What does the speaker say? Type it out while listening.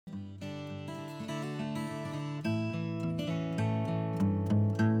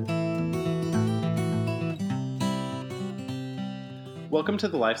Welcome to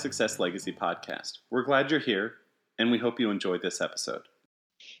the Life Success Legacy Podcast. We're glad you're here, and we hope you enjoyed this episode.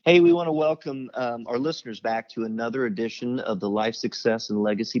 Hey, we want to welcome our listeners back to another edition of the Life Success and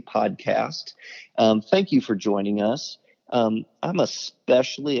Legacy Podcast. Thank you for joining us. I'm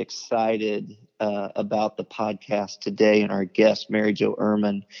especially excited about the podcast today and our guest, Mary Jo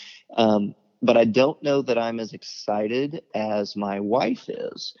Irmen. But I don't know that I'm as excited as my wife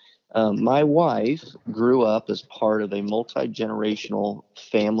is. My wife grew up as part of a multi-generational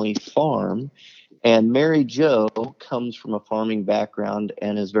family farm, and Mary Jo comes from a farming background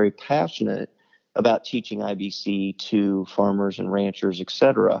and is very passionate about teaching IBC to farmers and ranchers,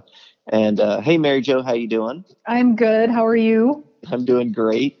 etc. And hey, Mary Jo, how you doing? I'm good. How are you? I'm doing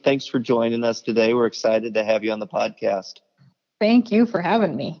great. Thanks for joining us today. We're excited to have you on the podcast. Thank you for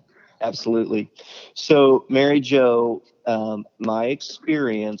having me. Absolutely. So, Mary Jo, my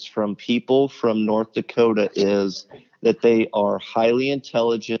experience from people from North Dakota is that they are highly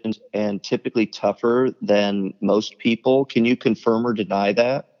intelligent and typically tougher than most people. Can you confirm or deny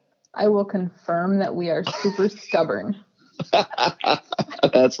that? I will confirm that we are super stubborn.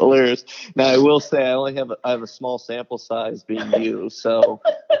 That's hilarious. Now, I will say I have a small sample size being you, so.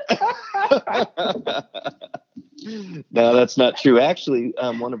 No, that's not true. Actually,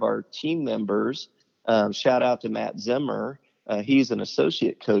 one of our team members, shout out to Matt Zimmer, he's an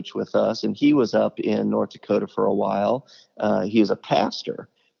associate coach with us, and he was up in North Dakota for a while. He is a pastor.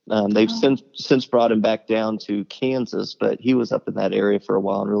 They've since brought him back down to Kansas, but he was up in that area for a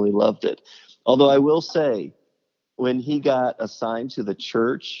while and really loved it. Although I will say, when he got assigned to the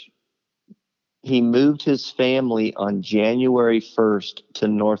church, he moved his family on January 1st to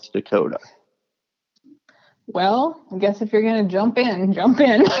North Dakota. Well, I guess if you're going to jump in.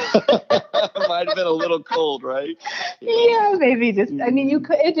 Might have been a little cold, right? Yeah, maybe just,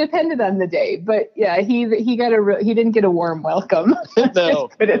 it depended on the day, but yeah, he didn't get a warm welcome. No.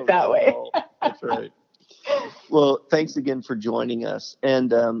 Put it that way. That's right. Well, thanks again for joining us.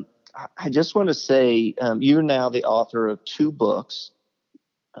 And I just want to say, you're now the author of 2 books.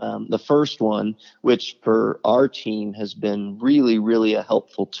 The first one, which for our team has been really, really a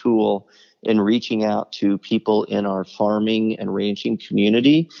helpful tool in reaching out to people in our farming and ranching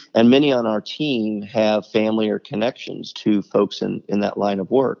community. And many on our team have family or connections to folks in that line of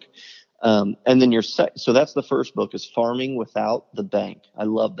work. And then so that's the first book, is Farming Without the Bank. I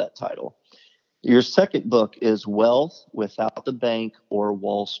love that title. Your second book is Wealth Without the Bank or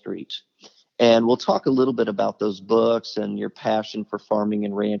Wall Street. And we'll talk a little bit about those books and your passion for farming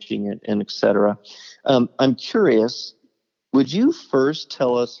and ranching and et cetera. I'm curious, would you first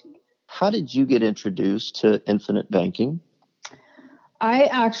tell us, how did you get introduced to infinite banking? I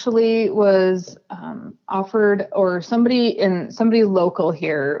actually was offered, or somebody local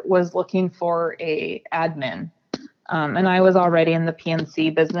here was looking for a admin. And I was already in the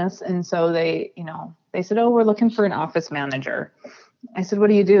PNC business. And so they said, oh, we're looking for an office manager. I said, what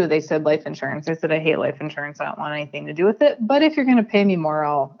do you do? They said, life insurance. I said, I hate life insurance. I don't want anything to do with it. But if you're going to pay me more,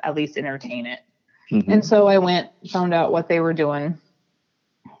 I'll at least entertain it. Mm-hmm. And so I found out what they were doing.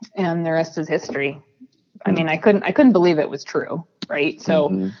 And the rest is history. I mean, I couldn't believe it was true, right?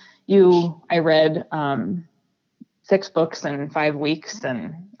 So I read 6 books in 5 weeks,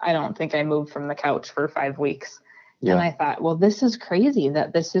 and I don't think I moved from the couch for 5 weeks. Yeah. And I thought, well, this is crazy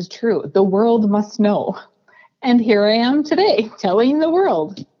that this is true. The world must know. And here I am today telling the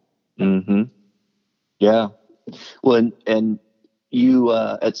world. Mm-hmm. Yeah. Well, and you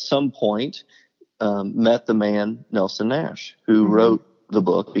at some point met the man, Nelson Nash, who wrote the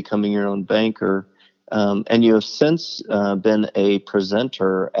book, Becoming Your Own Banker. And you have since been a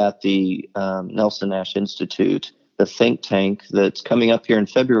presenter at the Nelson Nash Institute, the think tank that's coming up here in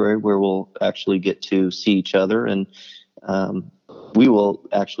February, where we'll actually get to see each other. And we will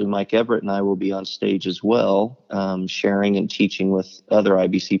actually, Mike Everett and I will be on stage as well, sharing and teaching with other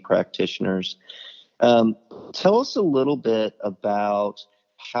IBC practitioners. Tell us a little bit about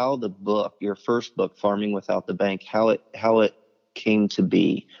how the book, your first book, Farming Without the Bank, how it came to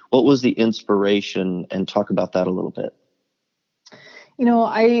be. What was the inspiration, and talk about that a little bit.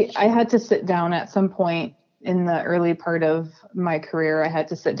 I had to sit down at some point in the early part of my career. I had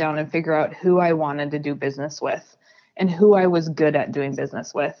to sit down and figure out who I wanted to do business with and who I was good at doing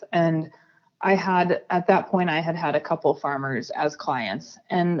business with. And at that point, I had a couple farmers as clients,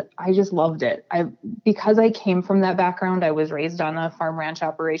 and I just loved it. Because I came from that background, I was raised on a farm ranch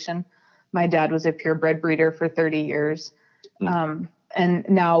operation. My dad was a purebred breeder for 30 years. And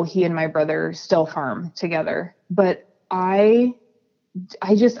now he and my brother still farm together, but I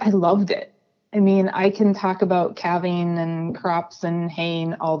loved it. I mean, I can talk about calving and crops and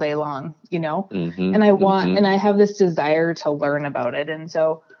haying all day long, Mm-hmm, and mm-hmm. and I have this desire to learn about it. And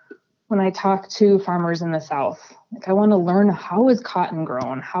so when I talk to farmers in the South, like I want to learn, how is cotton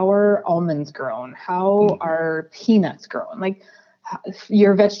grown? How are almonds grown? How are peanuts grown? Like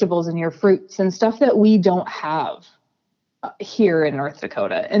your vegetables and your fruits and stuff that we don't have here in North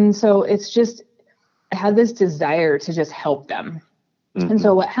Dakota. And so it's just, I had this desire to just help them. Mm-hmm. And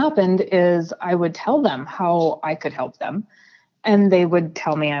so what happened is I would tell them how I could help them. And they would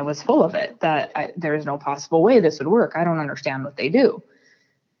tell me I was full of it, that there's no possible way this would work. I don't understand what they do.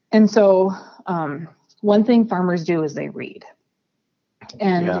 And so one thing farmers do is they read.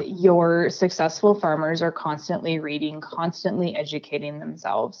 And your successful farmers are constantly reading, constantly educating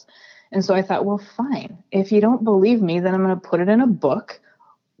themselves. And so I thought, well, fine. If you don't believe me, then I'm going to put it in a book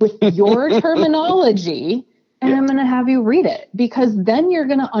with your terminology, and I'm going to have you read it, because then you're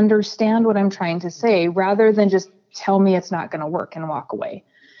going to understand what I'm trying to say rather than just tell me it's not going to work and walk away.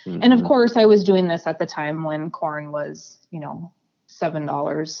 Mm-hmm. And of course, I was doing this at the time when corn was, $7,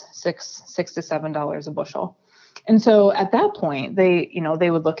 $6 to $7 a bushel. And so at that point, they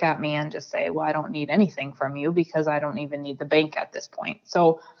would look at me and just say, well, I don't need anything from you because I don't even need the bank at this point.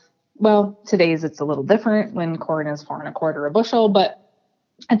 So, well, today's it's a little different when corn is 4 1/4 a bushel, but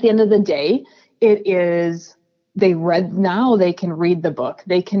at the end of the day, it is, they can read the book.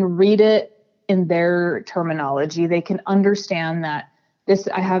 They can read it in their terminology. They can understand that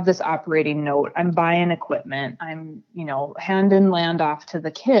I have this operating note. I'm buying equipment. I'm, handing land off to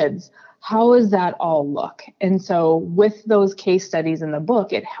the kids. How does that all look? And so with those case studies in the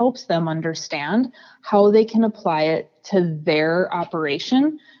book, it helps them understand how they can apply it to their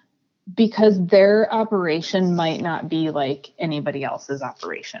operation, because their operation might not be like anybody else's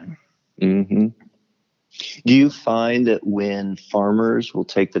operation. Mm-hmm. Do you find that when farmers will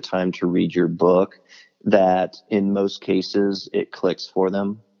take the time to read your book, that in most cases it clicks for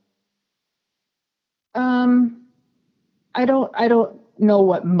them? I don't know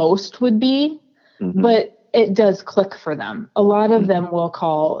what most would be, but it does click for them. A lot of them will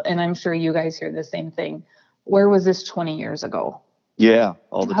call, and I'm sure you guys hear the same thing. Where was this 20 years ago? Yeah,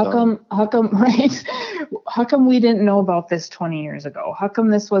 all the time. How come, right? How come we didn't know about this 20 years ago? How come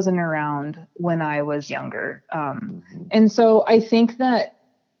this wasn't around when I was younger? And so I think that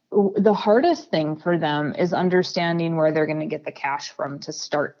the hardest thing for them is understanding where they're going to get the cash from to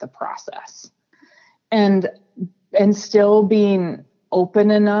start the process, and still being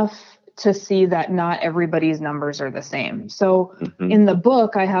open enough to see that not everybody's numbers are the same. So in the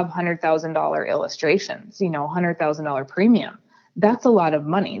book, I have $100,000 illustrations, $100,000 premium. That's a lot of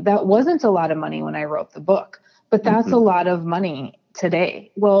money. That wasn't a lot of money when I wrote the book, but that's a lot of money today.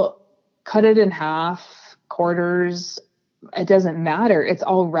 Well, cut it in half, quarters, it doesn't matter. It's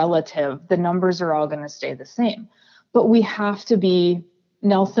all relative. The numbers are all going to stay the same. But we have to be,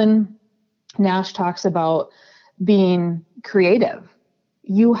 Nash talks about being creative.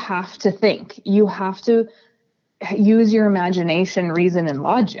 You have to think. You have to use your imagination, reason, and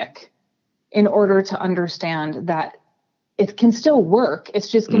logic in order to understand that it can still work. It's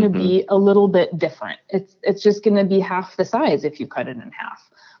just going to be a little bit different. It's just going to be half the size if you cut it in half.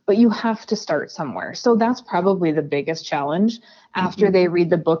 But you have to start somewhere. So that's probably the biggest challenge after they read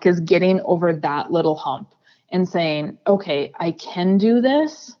the book, is getting over that little hump and saying, okay, I can do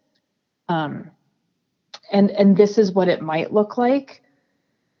this. And this is what it might look like.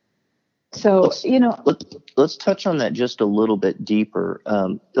 So, let's touch on that just a little bit deeper.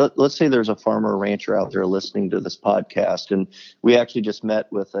 Let's say there's a farmer or rancher out there listening to this podcast, and we actually just met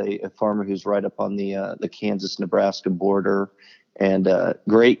with a farmer who's right up on the Kansas-Nebraska border, and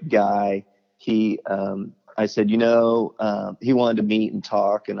great guy. I said, he wanted to meet and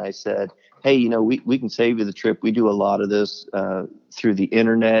talk, and I said, hey, we can save you the trip. We do a lot of this through the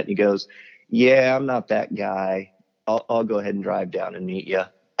internet. He goes, yeah, I'm not that guy. I'll go ahead and drive down and meet you.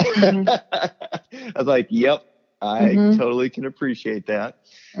 I was like, yep, I totally can appreciate that.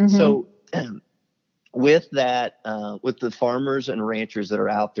 So with that, with the farmers and ranchers that are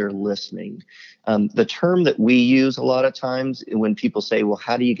out there listening, the term that we use a lot of times when people say, well,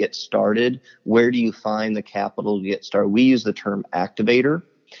 how do you get started? Where do you find the capital to get started? We use the term activator,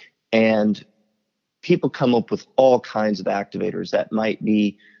 and people come up with all kinds of activators. That might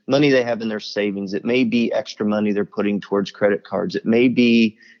be money they have in their savings. It may be extra money they're putting towards credit cards. It may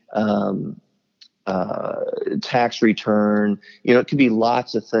be tax return. It could be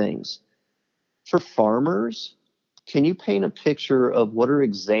lots of things. For farmers, can you paint a picture of what are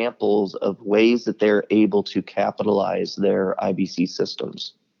examples of ways that they're able to capitalize their IBC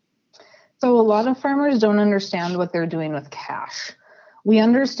systems? So a lot of farmers don't understand what they're doing with cash. We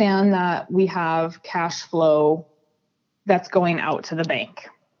understand that we have cash flow that's going out to the bank.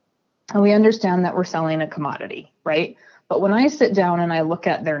 And we understand that we're selling a commodity, right? But when I sit down and I look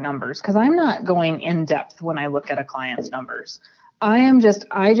at their numbers, because I'm not going in depth when I look at a client's numbers, I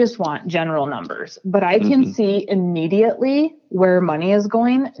just want general numbers, but I can see immediately where money is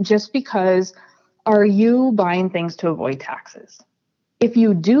going just because are you buying things to avoid taxes? If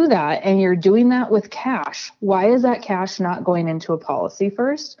you do that and you're doing that with cash, why is that cash not going into a policy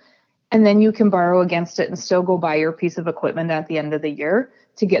first? And then you can borrow against it and still go buy your piece of equipment at the end of the year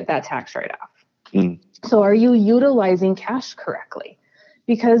to get that tax write-off. So are you utilizing cash correctly?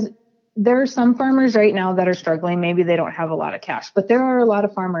 Because there are some farmers right now that are struggling. Maybe they don't have a lot of cash, but there are a lot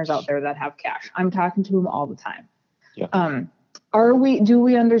of farmers out there that have cash. I'm talking to them all the time. Yeah. Do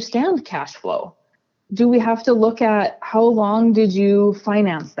we understand cash flow? Do we have to look at how long did you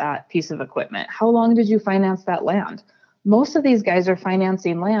finance that piece of equipment? How long did you finance that land? Most of these guys are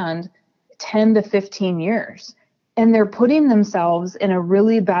financing land 10 to 15 years, and they're putting themselves in a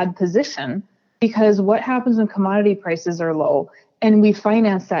really bad position because what happens when commodity prices are low and we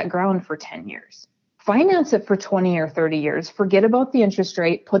finance that ground for 10 years? Finance it for 20 or 30 years. Forget about the interest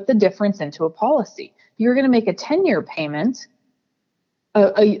rate. Put the difference into a policy. If you're going to make a 10-year payment,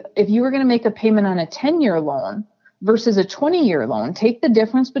 if you were going to make a payment on a 10-year loan versus a 20-year loan, take the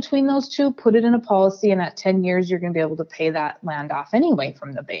difference between those two, put it in a policy, and at 10 years, you're going to be able to pay that land off anyway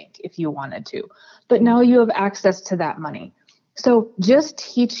from the bank if you wanted to. But now you have access to that money. So just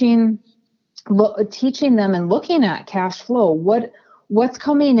teaching them and looking at cash flow, what's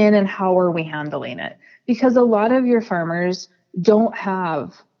coming in and how are we handling it? Because a lot of your farmers don't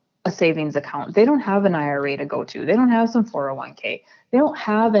have a savings account. They don't have an IRA to go to. They don't have some 401k. They don't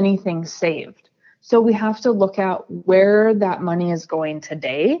have anything saved. So we have to look at where that money is going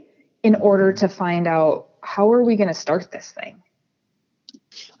today in order to find out how are we going to start this thing.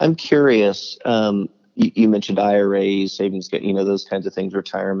 I'm curious. You mentioned IRAs, savings, those kinds of things,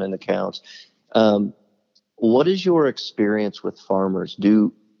 retirement accounts. What is your experience with farmers?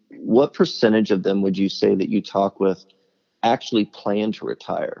 What percentage of them would you say that you talk with actually plan to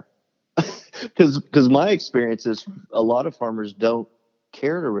retire? Because my experience is a lot of farmers don't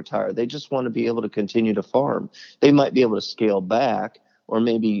care to retire. They just want to be able to continue to farm. They might be able to scale back or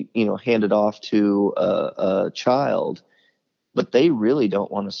maybe, hand it off to a child, but they really don't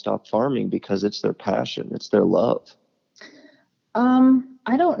want to stop farming because it's their passion. It's their love.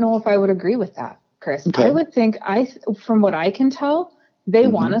 I don't know if I would agree with that, Chris. Okay. I would think from what I can tell, they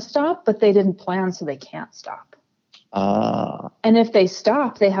want to stop, but they didn't plan, so they can't stop. And if they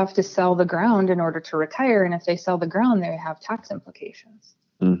stop, they have to sell the ground in order to retire. And if they sell the ground, they have tax implications.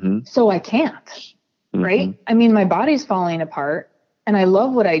 So I can't, right? I mean, my body's falling apart and I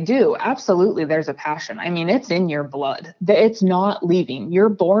love what I do. Absolutely. There's a passion. I mean, it's in your blood. It's not leaving. You're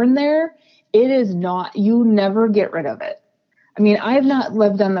born there. It is not, you never get rid of it. I mean, I've not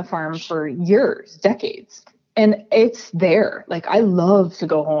lived on the farm for years, decades. And it's there. Like, I love to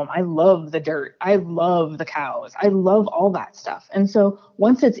go home. I love the dirt. I love the cows. I love all that stuff. And so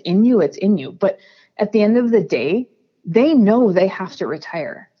once it's in you, it's in you. But at the end of the day, they know they have to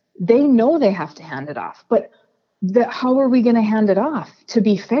retire. They know they have to hand it off. But how are we going to hand it off to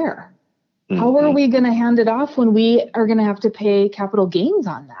be fair? How are we going to hand it off when we are going to have to pay capital gains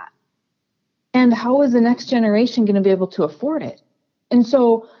on that? And how is the next generation going to be able to afford it? And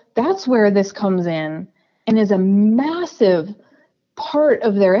so that's where this comes in and is a massive part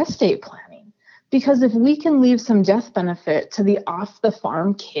of their estate planning. Because if we can leave some death benefit to the off the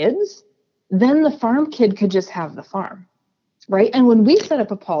farm kids, then the farm kid could just have the farm, right? And when we set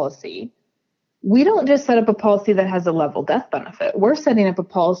up a policy, we don't just set up a policy that has a level death benefit. We're setting up a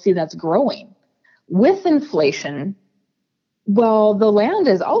policy that's growing. With inflation, well, the land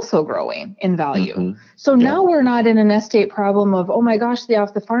is also growing in value. So now we're not in an estate problem of, oh my gosh, the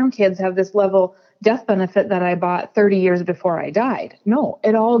off the farm kids have this level death benefit that I bought 30 years before I died. No,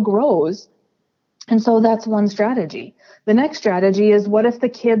 it all grows. And so that's one strategy. The next strategy is, what if the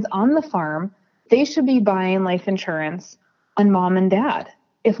kids on the farm, they should be buying life insurance on mom and dad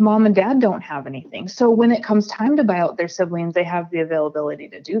if mom and dad don't have anything. So when it comes time to buy out their siblings, they have the availability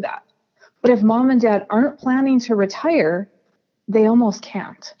to do that. But if mom and dad aren't planning to retire, they almost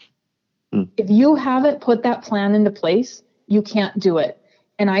can't. If you haven't put that plan into place, you can't do it.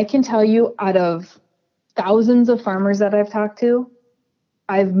 And I can tell you, out of thousands of farmers that I've talked to,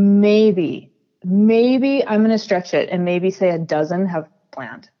 I've maybe I'm going to stretch it and maybe say a dozen have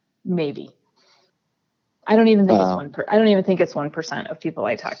planned. Maybe. I don't even think I don't even think it's 1% of people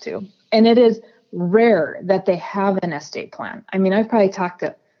I talk to. And it is rare that they have an estate plan. I mean, I've probably talked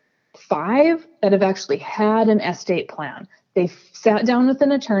to 5 that have actually had an estate plan. They sat down with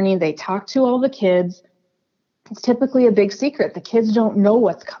an attorney. They talked to all the kids. It's typically a big secret. The kids don't know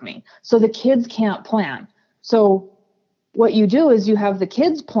what's coming. So the kids can't plan. So what you do is you have the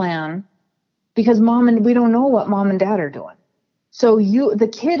kids plan because we don't know what mom and dad are doing. So the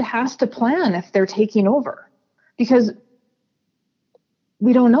kid has to plan if they're taking over because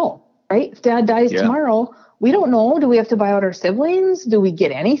we don't know, right? If dad dies tomorrow, we don't know. Do we have to buy out our siblings? Do we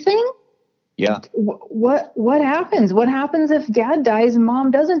get anything? Yeah. What happens? What happens if dad dies and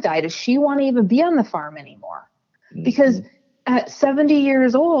mom doesn't die? Does she want to even be on the farm anymore? Because at 70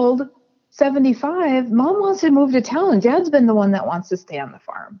 years old, 75, mom wants to move to town. Dad's been the one that wants to stay on the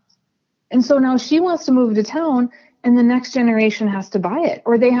farm. And so now she wants to move to town and the next generation has to buy it,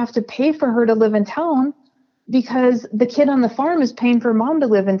 or they have to pay for her to live in town because the kid on the farm is paying for mom to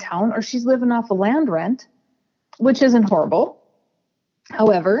live in town, or she's living off a land rent, which isn't horrible.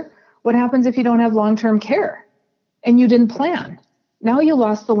 However, what happens if you don't have long-term care and you didn't plan? Now you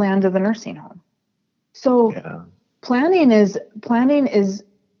lost the land of the nursing home. So planning is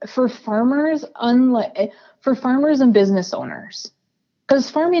for farmers, for farmers and business owners, because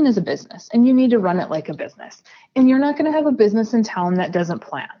farming is a business and you need to run it like a business, and you're not going to have a business in town that doesn't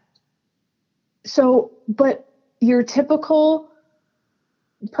plan. So, but your typical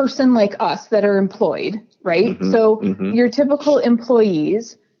person like us that are employed, right? Your typical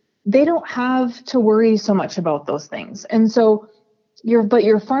employees, they don't have to worry so much about those things. And so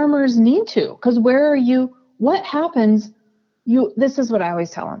your farmers need to, because what happens? This is what I always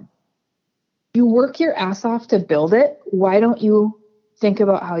tell them. You work your ass off to build it. Why don't you think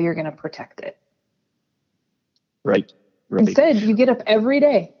about how you're going to protect it? Right. Instead, you get up every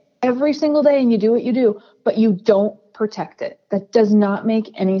day, every single day, and you do what you do, but you don't protect it. That does not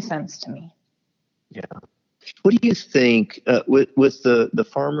make any sense to me. Yeah. What do you think with the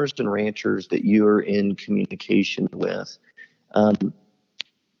farmers and ranchers that you're in communication with? Are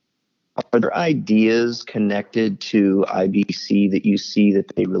there ideas connected to IBC that you see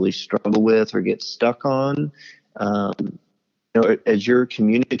that they really struggle with or get stuck on? As you're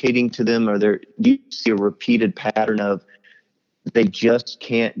communicating to them, do you see a repeated pattern of they just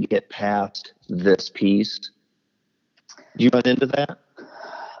can't get past this piece? Do you run into that?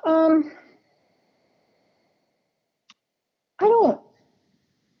 I don't.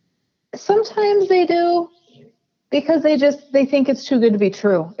 Sometimes they do, because they think it's too good to be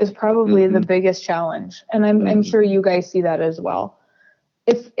true is probably the biggest challenge. And I'm sure you guys see that as well.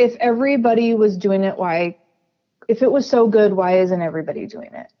 If everybody was doing it, if it was so good, why isn't everybody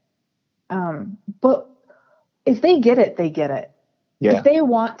doing it? But if they get it, they get it. Yeah. If they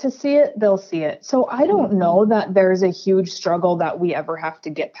want to see it, they'll see it. So I don't know that there's a huge struggle that we ever have to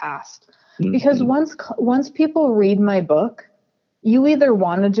get past. Because once people read my book, you either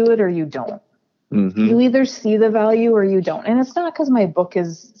want to do it or you don't. You either see the value or you don't. And it's not because my book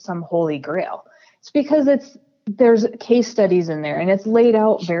is some holy grail. It's because there's case studies in there and it's laid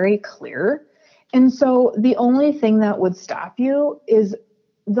out very clear. And so the only thing that would stop you is,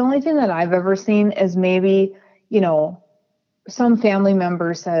 the only thing that I've ever seen is maybe, some family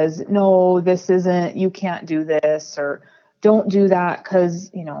member says, no, this isn't, you can't do this, or don't do that because,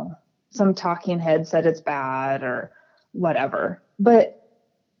 some talking head said it's bad or whatever. But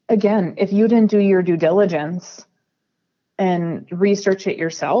again, if you didn't do your due diligence and research it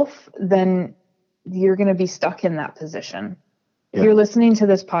yourself, then you're going to be stuck in that position. Yeah. If you're listening to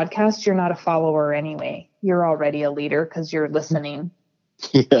this podcast, you're not a follower anyway. You're already a leader because you're listening.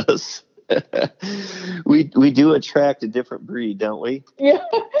 Yes. We do attract a different breed, don't we? Yeah,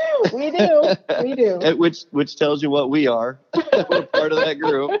 we do. We do. Which tells you what we are. We're part of that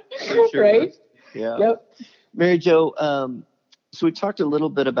group. For sure. Right? Yeah. Yep. Mary Jo, so we talked a little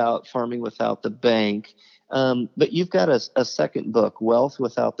bit about farming without the bank, but you've got a second book, Wealth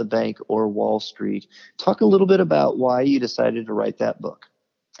Without the Bank or Wall Street. Talk a little bit about why you decided to write that book.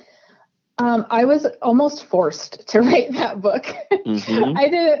 I was almost forced to write that book. I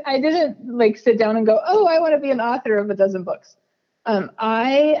didn't sit down and go, oh, I want to be an author of a dozen books.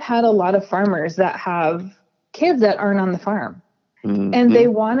 I had a lot of farmers that have kids that aren't on the farm, and they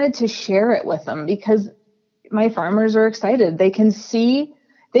wanted to share it with them because my farmers are excited. They can see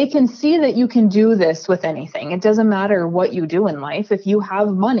that you can do this with anything. It doesn't matter what you do in life. If you have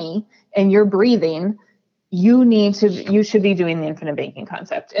money and you're breathing, you should be doing the infinite banking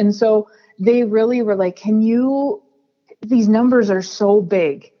concept. And so they really were like, these numbers are so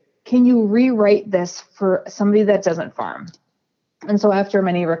big. Can you rewrite this for somebody that doesn't farm? And so after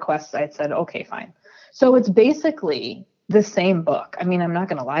many requests, I said, okay, fine. So it's basically the same book. I mean, I'm not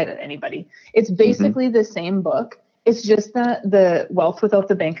going to lie to anybody. It's basically the same book. It's just that the Wealth Without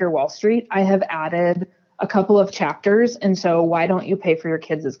the Bank or Wall Street, I have added a couple of chapters. And so why don't you pay for your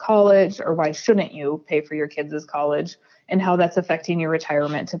kids' college, or why shouldn't you pay for your kids' college, and how that's affecting your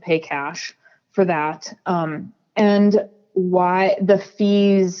retirement to pay cash for that. And why the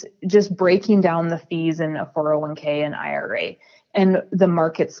fees, just breaking down the fees in a 401k and IRA. And the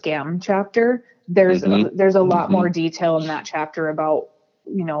market scam chapter, there's a lot more detail in that chapter about,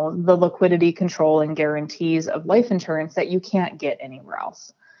 you know, the liquidity control and guarantees of life insurance that you can't get anywhere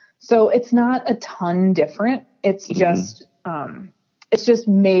else. So it's not a ton different. It's just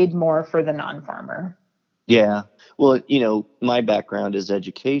made more for the non-farmer. Yeah. Well, you know, my background is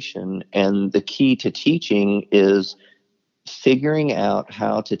education, and the key to teaching is figuring out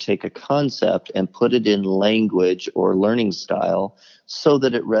how to take a concept and put it in language or learning style so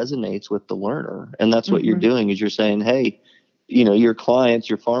that it resonates with the learner. And that's what you're doing, is you're saying, hey, you know, your clients,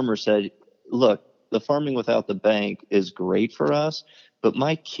 your farmer said, look, the farming without the bank is great for us, but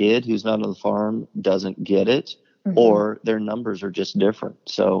my kid who's not on the farm doesn't get it, or their numbers are just different.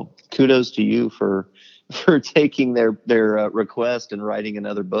 So kudos to you for taking their request and writing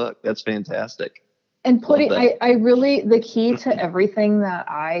another book. That's fantastic. And I really, the key to everything that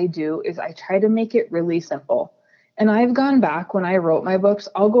I do is I try to make it really simple. And I've gone back, when I wrote my books,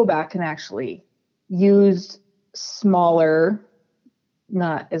 I'll go back and actually use smaller,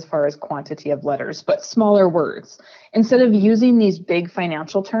 not as far as quantity of letters, but smaller words, instead of using these big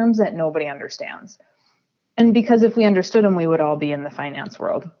financial terms that nobody understands. And because if we understood them, we would all be in the finance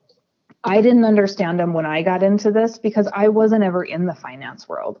world. I didn't understand them when I got into this because I wasn't ever in the finance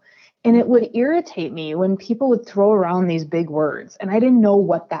world. And it would irritate me when people would throw around these big words and I didn't know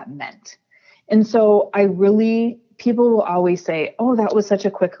what that meant. And so people will always say, oh, that was such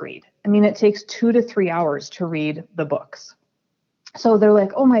a quick read. I mean, it takes 2 to 3 hours to read the books. So they're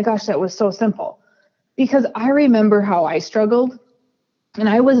like, oh my gosh, that was so simple. Because I remember how I struggled, and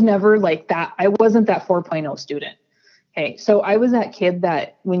I was never like that. I wasn't that 4.0 student. Okay, so I was that kid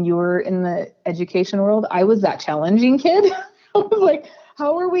that when you were in the education world, I was that challenging kid. I was like,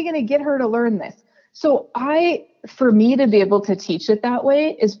 how are we going to get her to learn this? So for me to be able to teach it that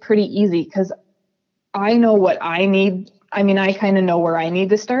way is pretty easy because I know what I need. I mean, I kind of know where I need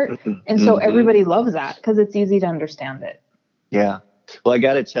to start. And so everybody loves that because it's easy to understand it. Yeah. Well, I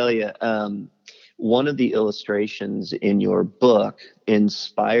got to tell you, one of the illustrations in your book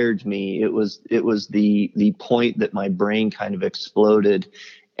inspired me. It was the point that my brain kind of exploded.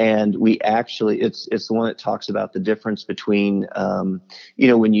 And it's the one that talks about the difference between,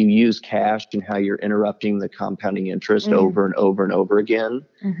 when you use cash and how you're interrupting the compounding interest over and over and over again.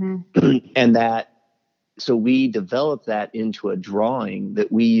 And so we developed that into a drawing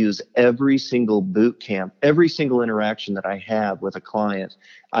that we use every single boot camp, every single interaction that I have with a client,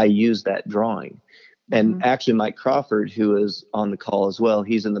 I use that drawing. And actually Mike Crawford, who is on the call as well,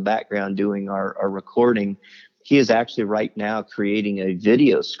 he's in the background doing our recording. He is actually right now creating a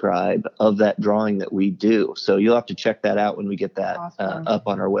video scribe of that drawing that we do. So you'll have to check that out when we get that up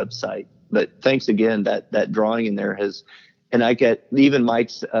on our website. But thanks again, that drawing in there and I get even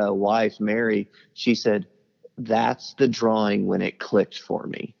Mike's wife, Mary, she said, that's the drawing when it clicked for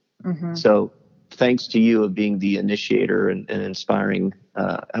me. So thanks to you of being the initiator and inspiring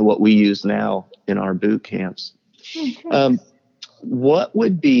what we use now in our boot camps. What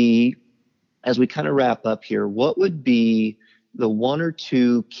would be, as we kind of wrap up here, what would be the 1 or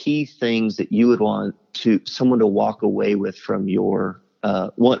 2 key things that you would want someone to walk away with from your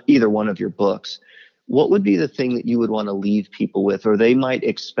either one of your books? What would be the thing that you would want to leave people with, or they might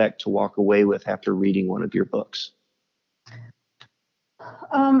expect to walk away with after reading one of your books?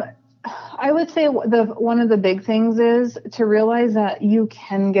 I would say one of the big things is to realize that you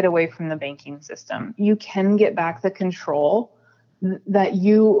can get away from the banking system. You can get back the control that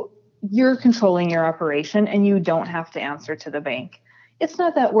you're controlling your operation, and you don't have to answer to the bank. It's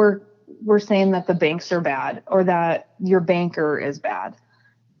not that we're saying that the banks are bad or that your banker is bad.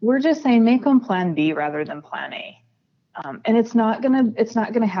 We're just saying make them plan B rather than plan A. And it's not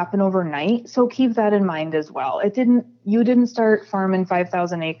gonna happen overnight. So keep that in mind as well. You didn't start farming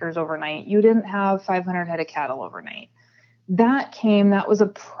 5,000 acres overnight. You didn't have 500 head of cattle overnight. That was a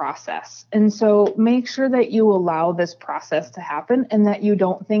process. And so make sure that you allow this process to happen, and that you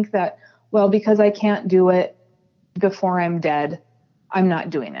don't think that, well, because I can't do it before I'm dead, I'm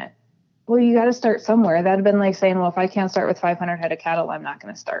not doing it. Well, you got to start somewhere. That'd have been like saying, well, if I can't start with 500 head of cattle, I'm not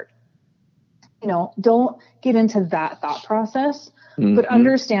going to start. Don't get into that thought process, but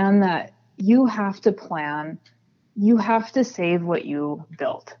understand that you have to plan. You have to save what you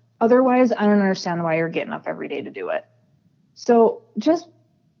built. Otherwise, I don't understand why you're getting up every day to do it. So just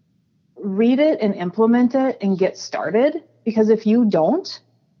read it and implement it and get started, because if you don't,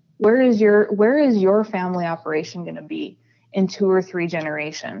 Where is your family operation going to be in 2 or 3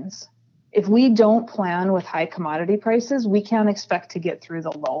 generations? If we don't plan with high commodity prices, we can't expect to get through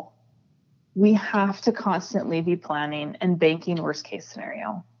the low. We have to constantly be planning and banking worst case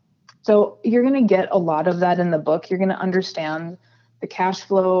scenario. So you're going to get a lot of that in the book. You're going to understand the cash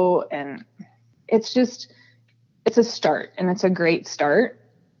flow, and it's a start, and it's a great start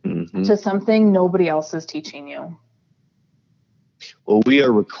to something nobody else is teaching you. Well, we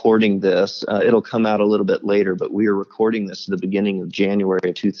are recording this. It'll come out a little bit later, but we are recording this at the beginning of January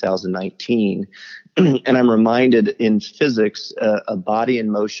of 2019. And I'm reminded in physics, a body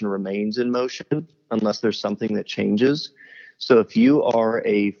in motion remains in motion unless there's something that changes. So if you are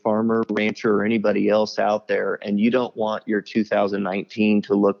a farmer, rancher, or anybody else out there, and you don't want your 2019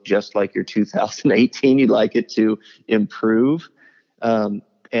 to look just like your 2018, you'd like it to improve.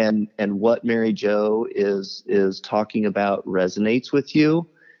 And what Mary Jo is talking about resonates with you,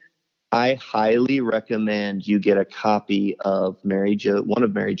 I highly recommend you get a copy of one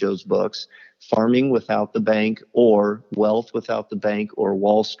of Mary Jo's books, Farming Without the Bank, or Wealth Without the Bank, or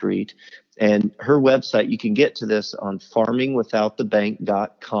Wall Street. And her website, you can get to this on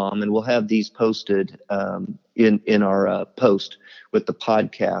farmingwithoutthebank.com, and we'll have these posted in our post with the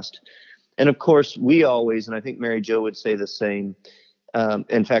podcast. And of course, we always, and I think Mary Jo would say the same.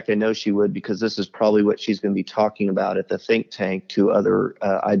 In fact, I know she would, because this is probably what she's going to be talking about at the think tank to other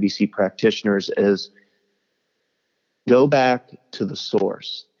IBC practitioners, is go back to the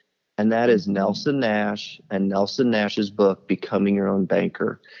source. And that is Nelson Nash and Nelson Nash's book, Becoming Your Own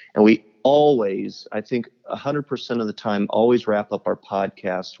Banker. And we always, I think 100% of the time, always wrap up our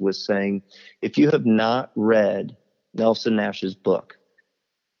podcast with saying, if you have not read Nelson Nash's book,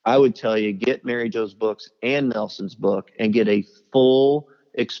 I would tell you, get Mary Jo's books and Nelson's book and get a full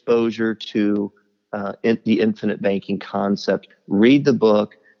exposure to the infinite banking concept. Read the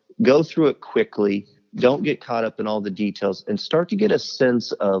book, go through it quickly, don't get caught up in all the details, and start to get a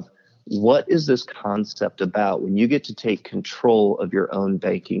sense of what is this concept about when you get to take control of your own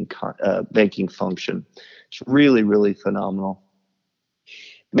banking function. It's really, really phenomenal.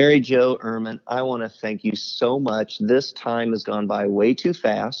 Mary Jo Irmen, I want to thank you so much. This time has gone by way too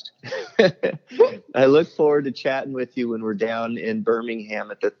fast. I look forward to chatting with you when we're down in Birmingham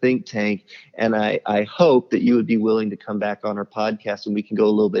at the think tank. And I hope that you would be willing to come back on our podcast and we can go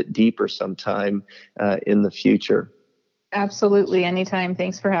a little bit deeper sometime in the future. Absolutely. Anytime.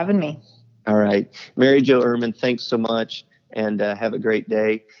 Thanks for having me. All right. Mary Jo Irmen, thanks so much, and have a great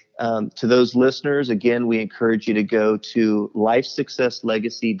day. To those listeners, again, we encourage you to go to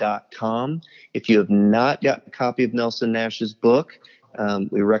lifesuccesslegacy.com. If you have not got a copy of Nelson Nash's book,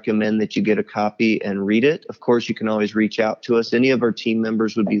 we recommend that you get a copy and read it. Of course, you can always reach out to us. Any of our team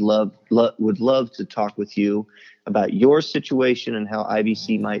members would love to talk with you about your situation and how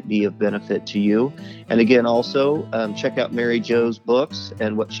IBC might be of benefit to you. And again, also check out Mary Jo's books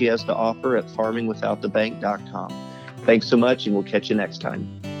and what she has to offer at farmingwithoutthebank.com. Thanks so much, and we'll catch you next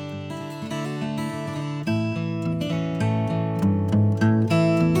time.